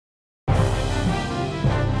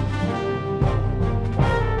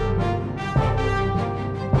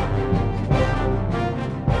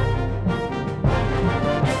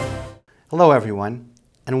Hello everyone,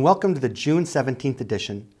 and welcome to the June 17th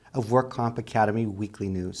edition of WorkComp Academy Weekly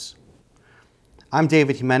News. I'm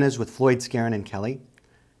David Jimenez with Floyd Skeren and Kelly.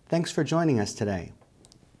 Thanks for joining us today.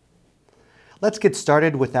 Let's get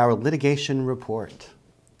started with our litigation report.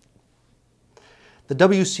 The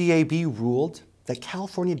WCAB ruled that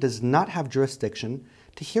California does not have jurisdiction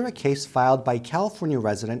to hear a case filed by a California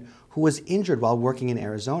resident who was injured while working in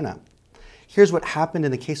Arizona. Here's what happened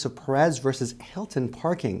in the case of Perez versus Hilton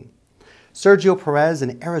Parking. Sergio Perez,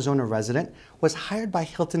 an Arizona resident, was hired by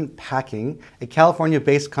Hilton Packing, a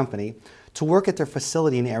California-based company, to work at their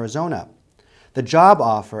facility in Arizona. The job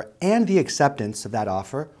offer and the acceptance of that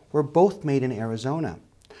offer were both made in Arizona.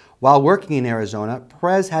 While working in Arizona,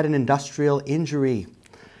 Perez had an industrial injury.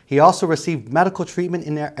 He also received medical treatment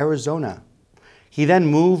in Arizona. He then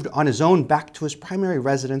moved on his own back to his primary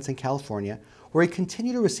residence in California, where he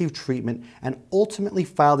continued to receive treatment and ultimately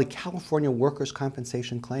filed a California workers'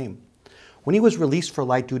 compensation claim. When he was released for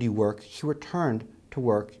light-duty work, he returned to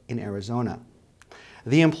work in Arizona.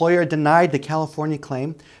 The employer denied the California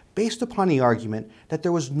claim based upon the argument that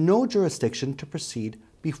there was no jurisdiction to proceed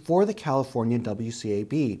before the California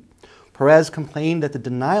WCAB. Perez complained that the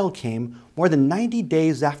denial came more than 90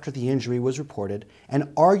 days after the injury was reported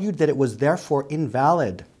and argued that it was therefore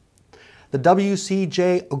invalid. The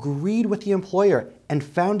WCJ agreed with the employer and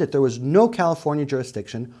found that there was no California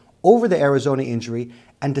jurisdiction over the Arizona injury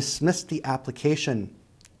and dismissed the application.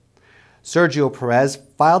 Sergio Perez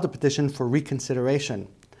filed a petition for reconsideration.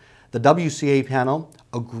 The WCA panel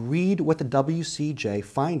agreed with the WCJ,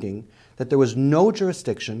 finding that there was no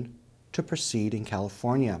jurisdiction to proceed in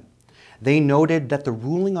California. They noted that the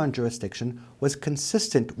ruling on jurisdiction was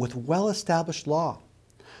consistent with well-established law.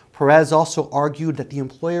 Perez also argued that the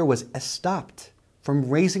employer was estopped from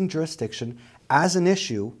raising jurisdiction as an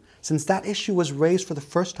issue, since that issue was raised for the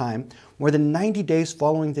first time more than 90 days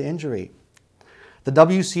following the injury. The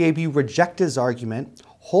WCAB rejected his argument,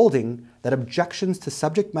 holding that objections to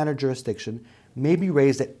subject matter jurisdiction may be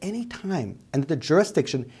raised at any time and that the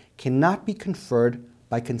jurisdiction cannot be conferred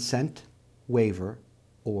by consent, waiver,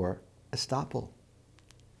 or estoppel.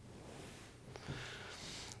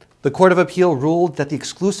 The Court of Appeal ruled that the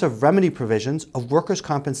exclusive remedy provisions of workers'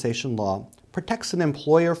 compensation law protects an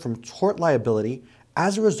employer from tort liability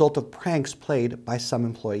as a result of pranks played by some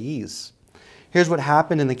employees. Here's what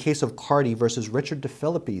happened in the case of Cardi versus Richard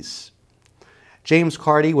DeFilippis. James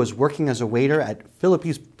Cardi was working as a waiter at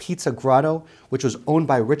Philippi's Pizza Grotto, which was owned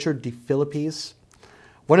by Richard DeFilippis.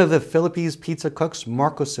 One of the Philippi's pizza cooks,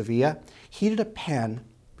 Marco Sevilla, heated a pan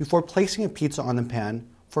before placing a pizza on the pan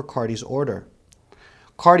for Cardi's order.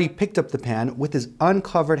 Cardi picked up the pan with his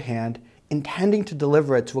uncovered hand, intending to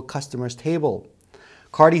deliver it to a customer's table.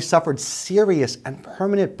 Cardi suffered serious and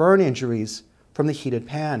permanent burn injuries from the heated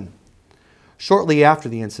pan. Shortly after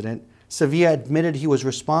the incident, Sevilla admitted he was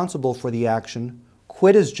responsible for the action,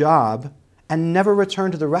 quit his job, and never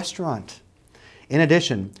returned to the restaurant. In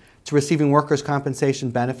addition to receiving workers' compensation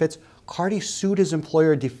benefits, Cardi sued his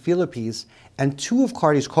employer DeFilippis and two of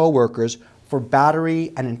Cardi's co-workers for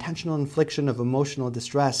battery and intentional infliction of emotional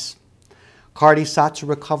distress. Cardi sought to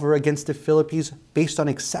recover against DeFilippis based on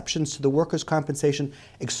exceptions to the workers' compensation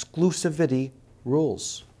exclusivity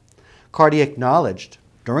rules. Cardi acknowledged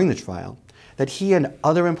during the trial that he and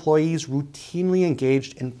other employees routinely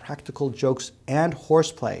engaged in practical jokes and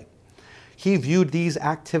horseplay. He viewed these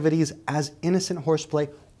activities as innocent horseplay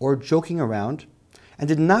or joking around and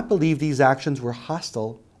did not believe these actions were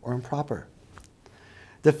hostile or improper.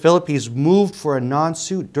 DeFilippis moved for a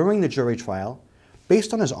non-suit during the jury trial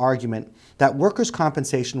based on his argument that workers'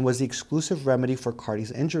 compensation was the exclusive remedy for Cardi's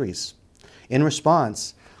injuries. In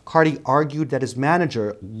response, Cardi argued that his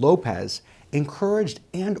manager, Lopez, encouraged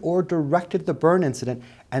and or directed the burn incident,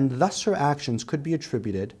 and thus her actions could be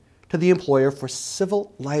attributed to the employer for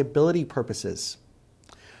civil liability purposes.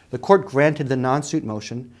 The court granted the non-suit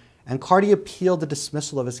motion, and Cardi appealed the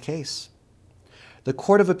dismissal of his case. The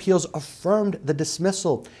Court of Appeals affirmed the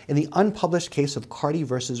dismissal in the unpublished case of Cardi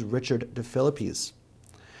versus Richard DeFilippis.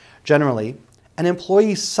 Generally, an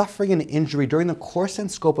employee suffering an injury during the course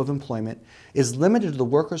and scope of employment is limited to the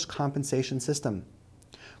workers' compensation system.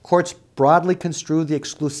 Courts broadly construe the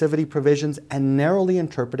exclusivity provisions and narrowly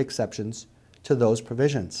interpret exceptions to those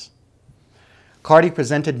provisions. Cardi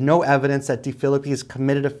presented no evidence that DeFilippis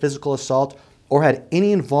committed a physical assault or had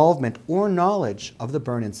any involvement or knowledge of the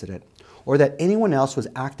burn incident, or that anyone else was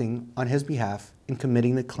acting on his behalf in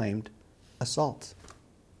committing the claimed assault.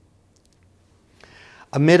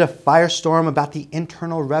 Amid a firestorm about the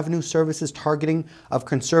Internal Revenue Service's targeting of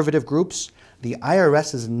conservative groups, the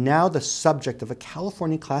IRS is now the subject of a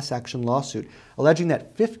California class action lawsuit alleging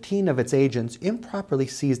that 15 of its agents improperly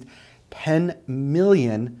seized 10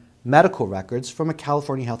 million medical records from a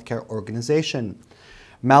California healthcare organization.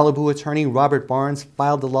 Malibu attorney Robert Barnes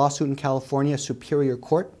filed the lawsuit in California Superior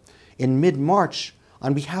Court in mid-March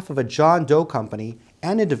on behalf of a John Doe company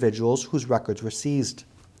and individuals whose records were seized.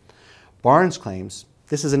 Barnes claims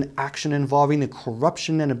this is an action involving the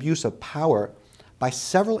corruption and abuse of power by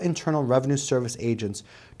several Internal Revenue Service agents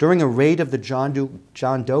during a raid of the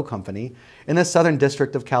John Doe Company in the Southern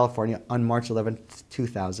District of California on March 11,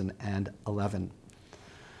 2011.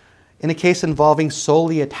 In a case involving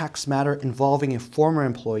solely a tax matter involving a former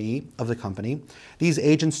employee of the company, these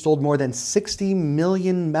agents stole more than 60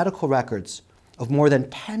 million medical records of more than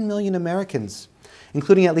 10 million Americans,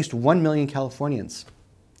 including at least 1 million Californians.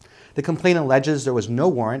 The complaint alleges there was no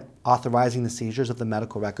warrant authorizing the seizures of the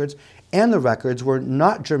medical records, and the records were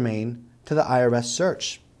not germane to the IRS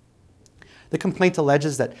search. The complaint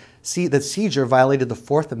alleges that the seizure violated the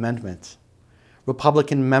Fourth Amendment.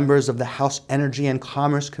 Republican members of the House Energy and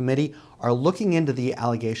Commerce Committee are looking into the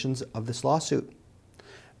allegations of this lawsuit.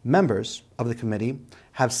 Members of the committee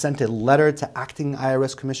have sent a letter to Acting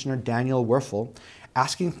IRS Commissioner Daniel Werfel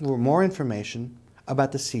asking for more information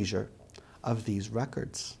about the seizure of these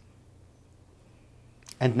records.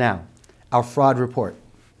 And now, our fraud report.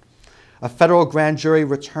 A federal grand jury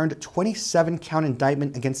returned a 27-count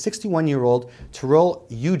indictment against 61-year-old Terrell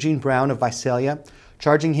Eugene Brown of Visalia,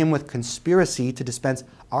 charging him with conspiracy to dispense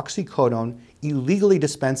oxycodone, illegally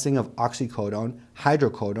dispensing of oxycodone,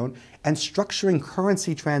 hydrocodone, and structuring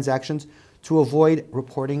currency transactions to avoid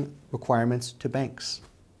reporting requirements to banks.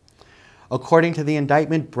 According to the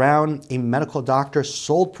indictment, Brown, a medical doctor,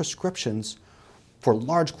 sold prescriptions for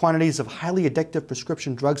large quantities of highly addictive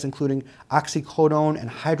prescription drugs, including oxycodone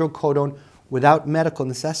and hydrocodone, without medical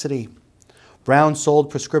necessity. Brown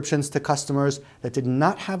sold prescriptions to customers that did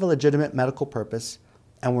not have a legitimate medical purpose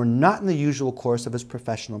and were not in the usual course of his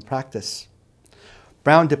professional practice.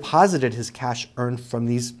 Brown deposited his cash earned from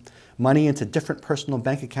these money into different personal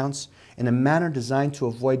bank accounts in a manner designed to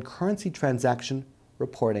avoid currency transaction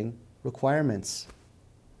reporting requirements.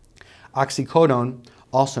 Oxycodone,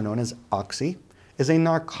 also known as Oxy, is a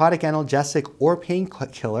narcotic analgesic or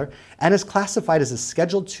painkiller and is classified as a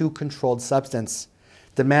Schedule II controlled substance.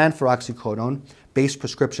 Demand for oxycodone-based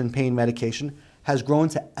prescription pain medication has grown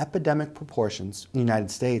to epidemic proportions in the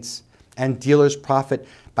United States, and dealers profit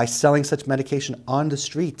by selling such medication on the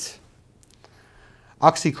street.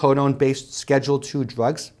 Oxycodone-based Schedule II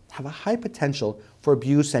drugs have a high potential for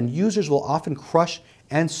abuse, and users will often crush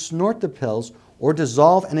and snort the pills or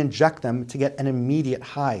dissolve and inject them to get an immediate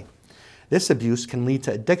high. This abuse can lead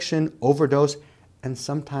to addiction, overdose, and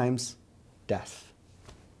sometimes death.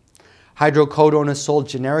 Hydrocodone is sold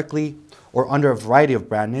generically or under a variety of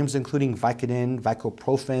brand names, including Vicodin,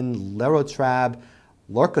 Vicoprofen, Lerotrab,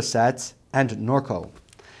 Lorcocet, and Norco.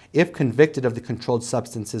 If convicted of the controlled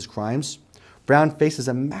substances crimes, Brown faces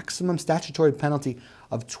a maximum statutory penalty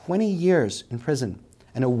of 20 years in prison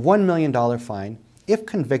and a $1 million fine. If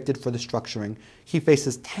convicted for the structuring, he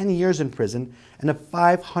faces 10 years in prison and a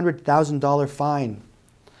 $500,000 fine.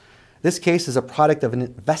 This case is a product of an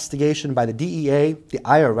investigation by the DEA, the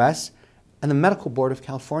IRS, and the Medical Board of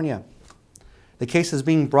California. The case is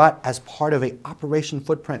being brought as part of Operation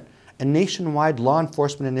Footprint, a nationwide law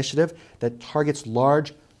enforcement initiative that targets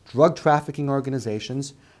large drug trafficking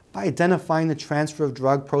organizations by identifying the transfer of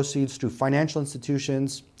drug proceeds to financial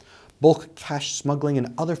institutions, bulk cash smuggling,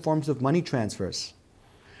 and other forms of money transfers.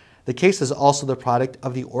 The case is also the product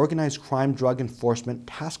of the Organized Crime Drug Enforcement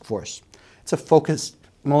Task Force. It's a focused,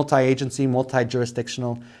 multi-agency,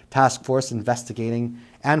 multi-jurisdictional task force investigating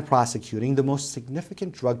and prosecuting the most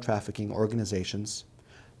significant drug trafficking organizations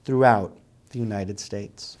throughout the United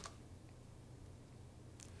States.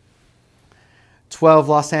 12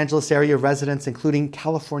 Los Angeles area residents, including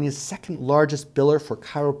California's second largest biller for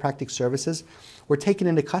chiropractic services, were taken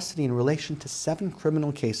into custody in relation to 7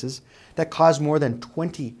 criminal cases that caused more than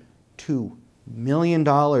 $22 million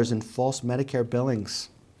in false Medicare billings.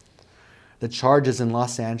 The charges in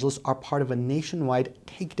Los Angeles are part of a nationwide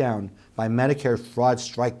takedown by Medicare fraud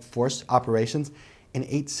strike force operations in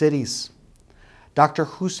 8 cities. Dr.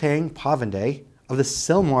 Hussein Pavande of the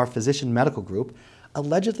Sylmar Physician Medical Group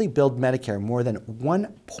allegedly billed Medicare more than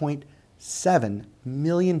 $1.7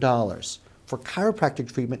 million for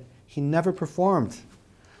chiropractic treatment he never performed.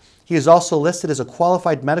 He is also listed as a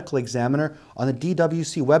qualified medical examiner on the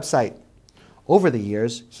DWC website. Over the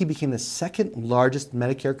years, he became the second largest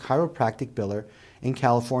Medicare chiropractic biller in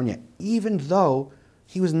California, even though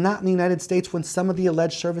he was not in the United States when some of the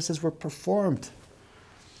alleged services were performed.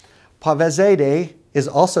 Pavazade is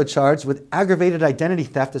also charged with aggravated identity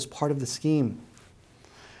theft as part of the scheme.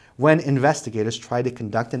 When investigators tried to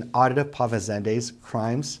conduct an audit of Pavazende's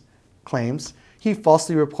claims, he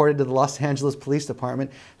falsely reported to the Los Angeles Police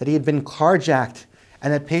Department that he had been carjacked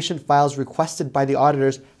and that patient files requested by the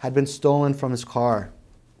auditors had been stolen from his car.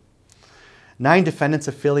 9 defendants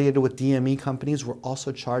affiliated with DME companies were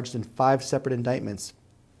also charged in 5 separate indictments.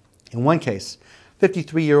 In one case,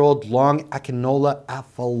 53-year-old Long Akinola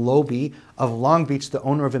Afolobi of Long Beach, the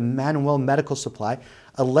owner of Emmanuel Medical Supply,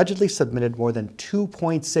 allegedly submitted more than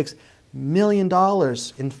 $2.6 million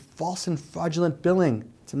in false and fraudulent billing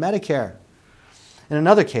to Medicare. In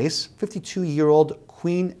another case, 52-year-old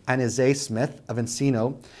Queen Anize Smith of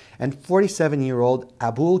Encino and 47-year-old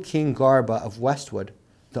Abul King Garba of Westwood,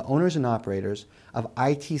 the owners and operators of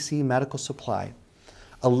ITC Medical Supply,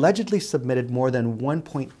 allegedly submitted more than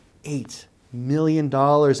 $1.8 million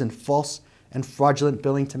in false and fraudulent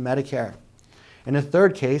billing to Medicare. In a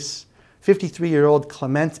third case, 53-year-old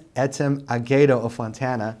Clement Etem Aguedo of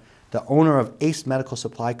Fontana, the owner of Ace Medical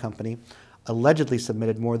Supply Company, allegedly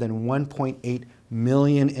submitted more than $1.8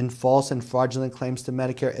 million in false and fraudulent claims to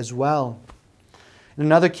Medicare as well. In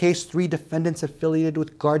another case, 3 defendants affiliated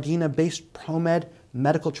with Gardena-based ProMed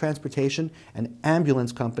Medical Transportation, an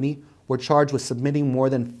ambulance company, were charged with submitting more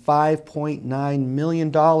than $5.9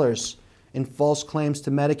 million in false claims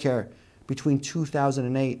to Medicare between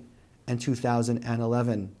 2008 and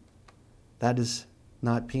 2011. That is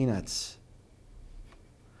not peanuts.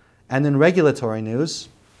 And in regulatory news,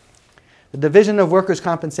 the Division of Workers'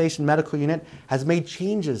 Compensation Medical Unit has made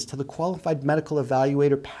changes to the Qualified Medical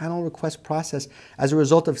Evaluator panel request process as a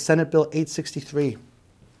result of Senate Bill 863.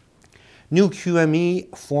 New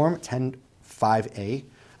QME Form 10.5a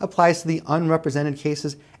applies to the unrepresented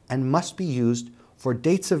cases and must be used for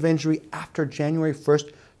dates of injury after January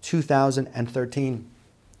 1st, 2013.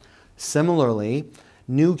 Similarly,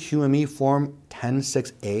 new QME Form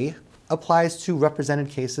 10.6a applies to represented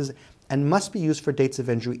cases and must be used for dates of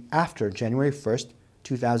injury after January 1st,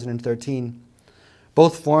 2013.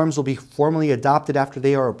 Both forms will be formally adopted after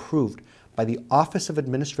they are approved by the Office of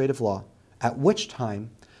Administrative Law, at which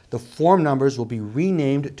time the form numbers will be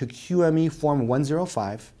renamed to QME Form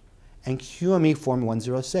 105 and QME Form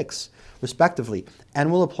 106, respectively,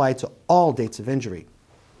 and will apply to all dates of injury.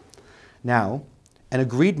 Now, an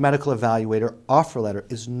agreed medical evaluator offer letter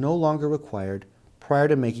is no longer required prior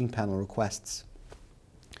to making panel requests.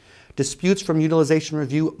 Disputes from utilization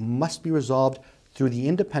review must be resolved through the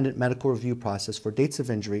independent medical review process for dates of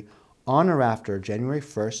injury on or after January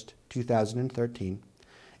 1st, 2013,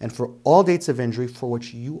 and for all dates of injury for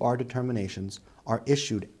which UR determinations are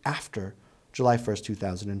issued after July 1st,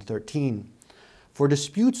 2013. For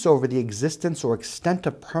disputes over the existence or extent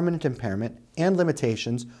of permanent impairment and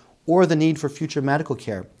limitations or the need for future medical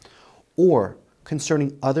care, or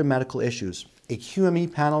concerning other medical issues, a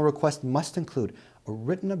QME panel request must include a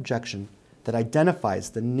written objection that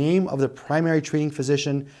identifies the name of the primary treating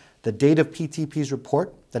physician, the date of PTP's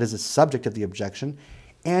report that is the subject of the objection,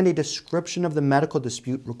 and a description of the medical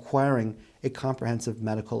dispute requiring a comprehensive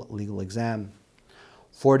medical legal exam.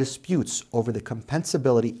 For disputes over the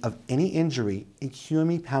compensability of any injury, a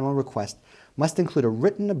QME panel request must include a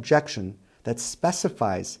written objection that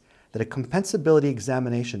specifies that a compensability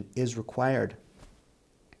examination is required.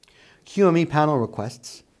 QME panel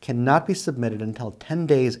requests cannot be submitted until 10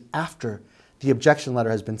 days after the objection letter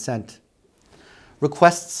has been sent.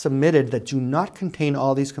 Requests submitted that do not contain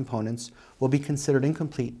all these components will be considered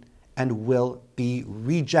incomplete and will be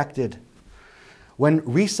rejected. When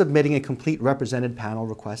resubmitting a complete represented panel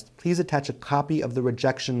request, please attach a copy of the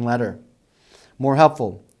rejection letter. More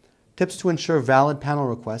helpful, tips to ensure valid panel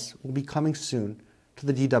requests will be coming soon to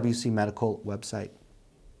the DWC Medical website.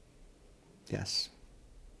 Yes.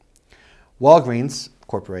 Walgreens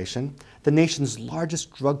Corporation, the nation's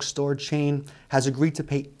largest drugstore chain, has agreed to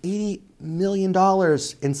pay $80 million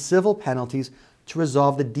in civil penalties to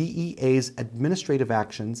resolve the DEA's administrative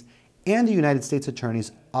actions and the United States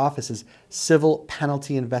Attorney's Office's civil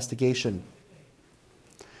penalty investigation.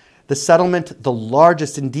 The settlement, the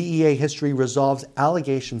largest in DEA history, resolves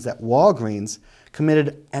allegations that Walgreens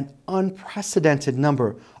committed an unprecedented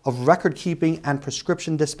number of record-keeping and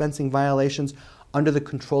prescription dispensing violations under the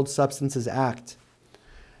Controlled Substances Act.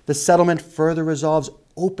 The settlement further resolves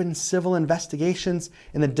open civil investigations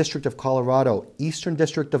in the District of Colorado, Eastern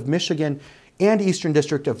District of Michigan, and Eastern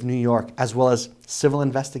District of New York, as well as civil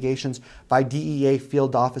investigations by DEA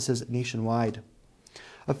field offices nationwide.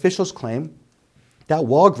 Officials claim that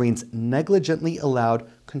Walgreens negligently allowed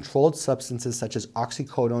controlled substances such as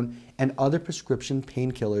oxycodone and other prescription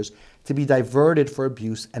painkillers to be diverted for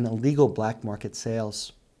abuse and illegal black market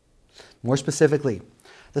sales. More specifically,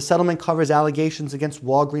 The settlement covers allegations against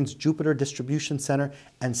Walgreens Jupiter Distribution Center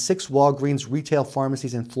and 6 Walgreens retail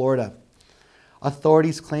pharmacies in Florida.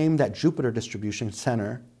 Authorities claim that Jupiter Distribution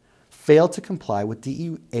Center failed to comply with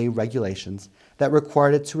DEA regulations that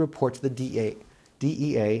required it to report to the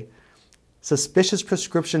DEA suspicious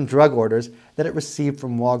prescription drug orders that it received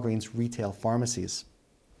from Walgreens retail pharmacies.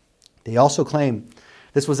 They also claim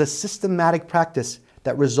this was a systematic practice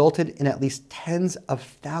that resulted in at least tens of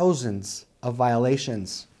thousands of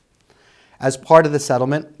violations. As part of the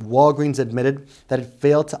settlement, Walgreens admitted that it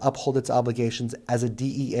failed to uphold its obligations as a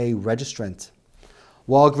DEA registrant.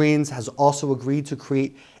 Walgreens has also agreed to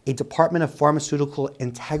create a Department of Pharmaceutical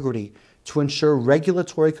Integrity to ensure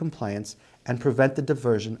regulatory compliance and prevent the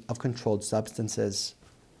diversion of controlled substances.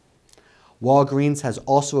 Walgreens has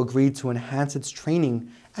also agreed to enhance its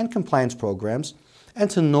training and compliance programs and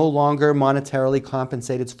to no longer monetarily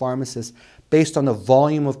compensate its pharmacists based on the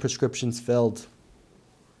volume of prescriptions filled.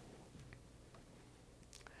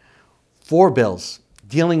 4 bills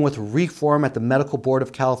dealing with reform at the Medical Board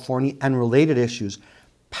of California and related issues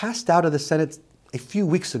passed out of the Senate a few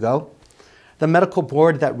weeks ago. The medical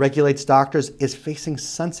board that regulates doctors is facing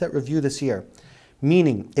sunset review this year,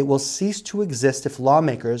 meaning it will cease to exist if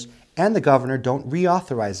lawmakers and the governor don't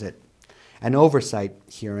reauthorize it. An oversight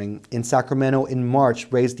hearing in Sacramento in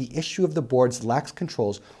March raised the issue of the board's lax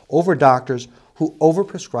controls over doctors who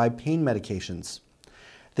overprescribe pain medications.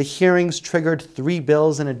 The hearings triggered 3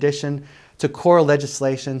 bills in addition to core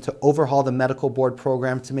legislation to overhaul the medical board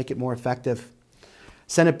program to make it more effective.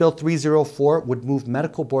 Senate Bill 304 would move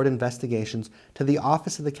medical board investigations to the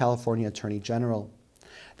Office of the California Attorney General.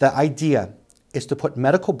 The idea is to put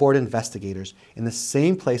medical board investigators in the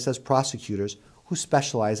same place as prosecutors who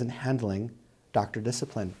specialize in handling doctor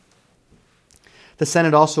discipline. The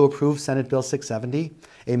Senate also approved Senate Bill 670,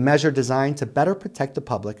 a measure designed to better protect the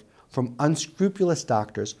public from unscrupulous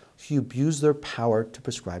doctors who abuse their power to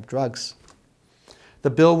prescribe drugs. The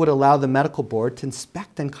bill would allow the medical board to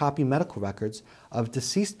inspect and copy medical records of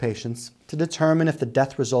deceased patients to determine if the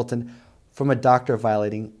death resulted from a doctor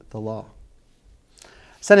violating the law.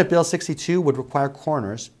 Senate Bill 62 would require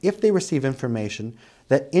coroners, if they receive information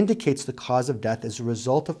that indicates the cause of death as a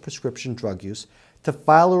result of prescription drug use, to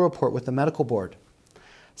file a report with the medical board.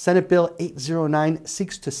 Senate Bill 809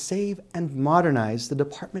 seeks to save and modernize the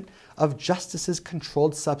Department of Justice's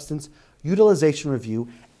Controlled Substance Utilization Review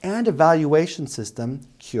and Evaluation System,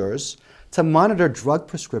 CURES, to monitor drug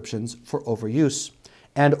prescriptions for overuse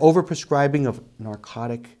and overprescribing of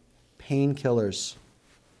narcotic painkillers.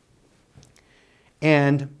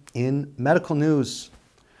 And in medical news,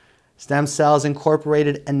 Stem Cells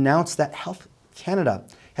Incorporated announced that Health Canada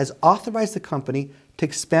has authorized the company to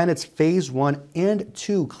expand its Phase 1 and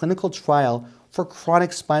 2 clinical trial for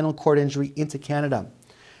chronic spinal cord injury into Canada.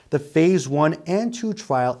 The Phase 1 and 2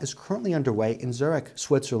 trial is currently underway in Zurich,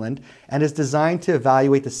 Switzerland, and is designed to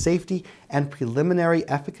evaluate the safety and preliminary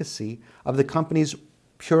efficacy of the company's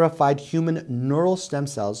purified human neural stem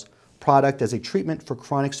cells product as a treatment for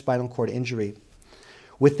chronic spinal cord injury.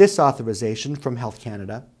 With this authorization from Health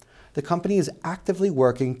Canada, the company is actively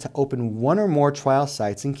working to open 1 or more trial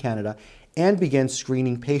sites in Canada and begin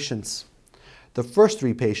screening patients. The first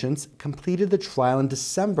 3 patients completed the trial in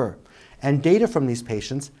December, and data from these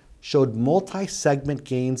patients showed multi-segment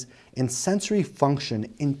gains in sensory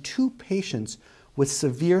function in 2 patients with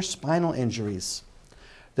severe spinal injuries.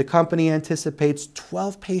 The company anticipates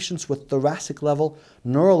 12 patients with thoracic-level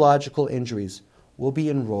neurological injuries will be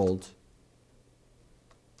enrolled.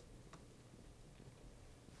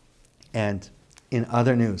 And in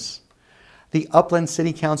other news, the Upland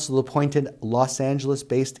City Council appointed Los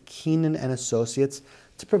Angeles-based Keenan & Associates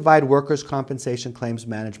to provide workers' compensation claims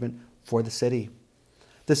management for the city.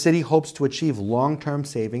 The city hopes to achieve long-term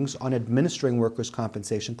savings on administering workers'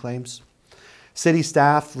 compensation claims. City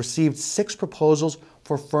staff received 6 proposals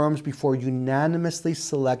for firms before unanimously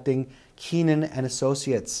selecting Keenan &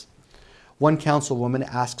 Associates. One councilwoman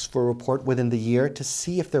asks for a report within the year to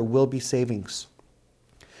see if there will be savings.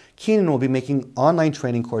 Keenan will be making online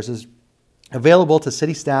training courses available to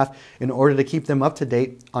city staff in order to keep them up to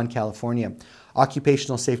date on California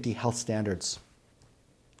occupational safety health standards.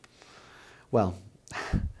 Well,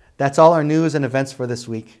 that's all our news and events for this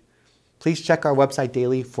week. Please check our website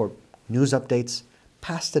daily for news updates,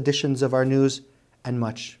 past editions of our news, and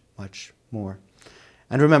much, much more.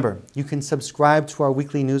 And remember, you can subscribe to our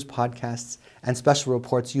weekly news podcasts and special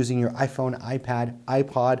reports using your iPhone, iPad,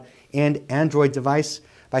 iPod, and Android device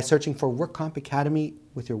by searching for WorkComp Academy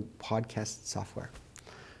with your podcast software.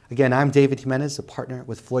 Again, I'm David Jimenez, a partner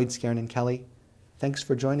with Floyd, Skeren & Kelly. Thanks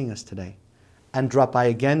for joining us today. And drop by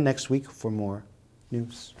again next week for more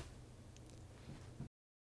news.